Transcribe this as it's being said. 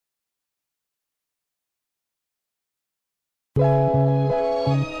Fuck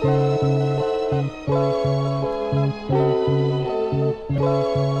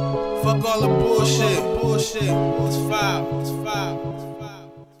all the bullshit. It's FowL.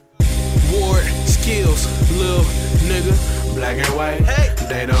 WardSkillz, little nigga. Black and white, hey.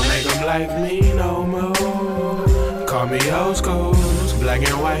 They don't make them like me no more. Call me old school. Black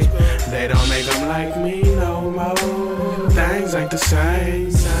and white, they don't make them like me no more. Things ain't the same.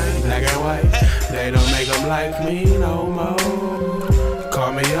 Black and white, they don't make them like me no more.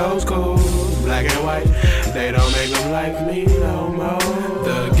 Call me old school. Black and white, they don't make them like me no more.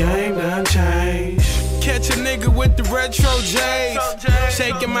 The game done changed. Catch a nigga with the retro J's,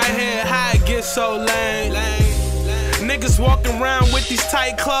 shaking my head, how it gets so lame. Niggas walking around with these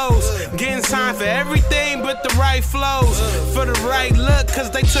tight clothes, getting signed for everything but the right flows. For the right look, cause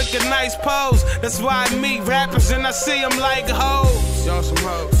they took a nice pose. That's why I meet rappers and I see them like hoes.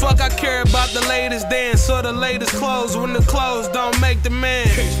 Fuck, I care about the latest dance or the latest clothes when the clothes don't make the man.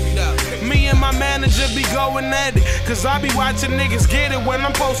 Me and my manager be going at it, cause I be watching niggas get it when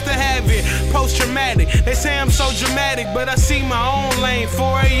I'm supposed to have it. Post-traumatic, they say I'm so dramatic, but I see my own lane,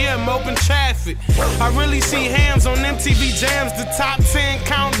 4 AM, open traffic. I really see hams on MTV Jams, the top 10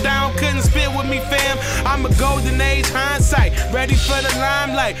 countdown, couldn't spit with me fam. I'm a golden age hindsight, ready for the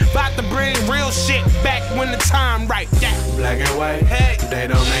limelight, bout to bring real shit back when the time right. Yeah. Black and white, hey. They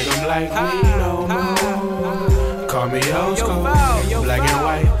don't make them like me no more. Call me old school, black and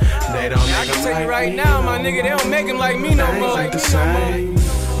white, they don't make them like me right now, my nigga, they don't make them like me no more. Ain't the same,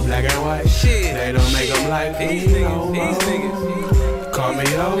 black and white, shit. They don't make them like me no more. Call me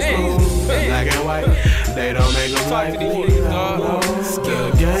old school, black and white, they don't make them like me no more.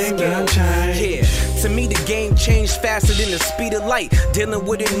 The game done changed. Yeah, to me the game changed faster than the speed of light. Dealing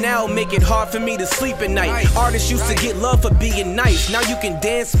with it now make it hard for me to sleep at night. Artists used to get love for being nice. Now you can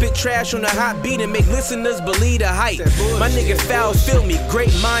dance, spit trash on a hot beat and make listeners believe the hype. My nigga FowL feel me,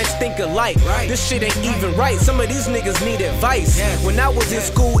 great minds think alike. This shit ain't even right, some of these niggas need advice. When I was in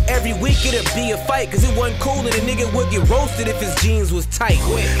school, every week it'd be a fight, cause it wasn't cool and a nigga would get roasted if his jeans was tight.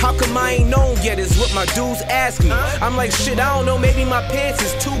 How come I ain't known yet is what my dudes ask me. I'm like, shit, I don't know, maybe my pants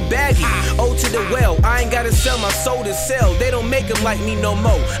is too baggy. O to the well, I ain't gotta sell my soul to sell. They don't make them like me no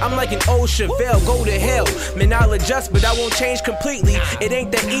more. I'm like an old Chevelle, go to hell. Man, I'll adjust, but I won't change completely. It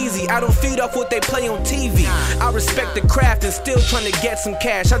ain't that easy, I don't feed off what they play on TV. I respect the craft and still trying to get some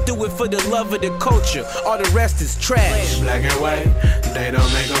cash. I do it for the love of the culture, all the rest is trash. Black and white, they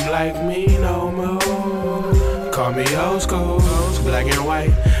don't make them like me no more. Call me old school, black and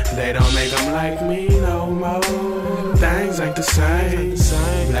white, they don't make them like me no more. Things ain't the same,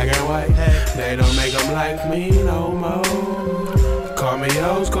 black and white, they don't make them like me no more. Call me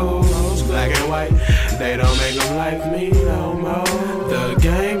old school, black and white, they don't make them like me no more. The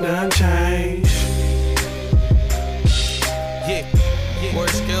game done changed. Yeah,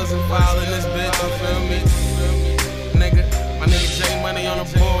 WardSkillz and FowL in this bitch, you feel me? Nigga, my nigga J Money on the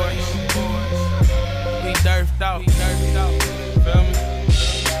board. We durfed out, feel me?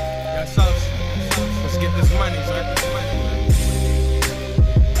 Got sauce. Let's get this money, son.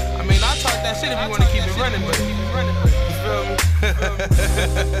 I mean, I'll talk that shit if you wanna keep it running, but you feel me?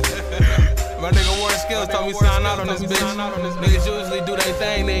 My nigga WardSkillz told me sign out on this bitch. Niggas usually do their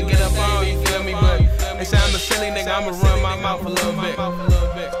thing, they get up on, you feel me? But they say I'm a silly nigga, I'ma run my mouth a little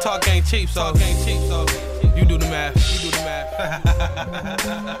bit. Talk ain't cheap, so you do the math.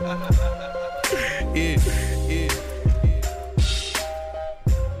 Yeah.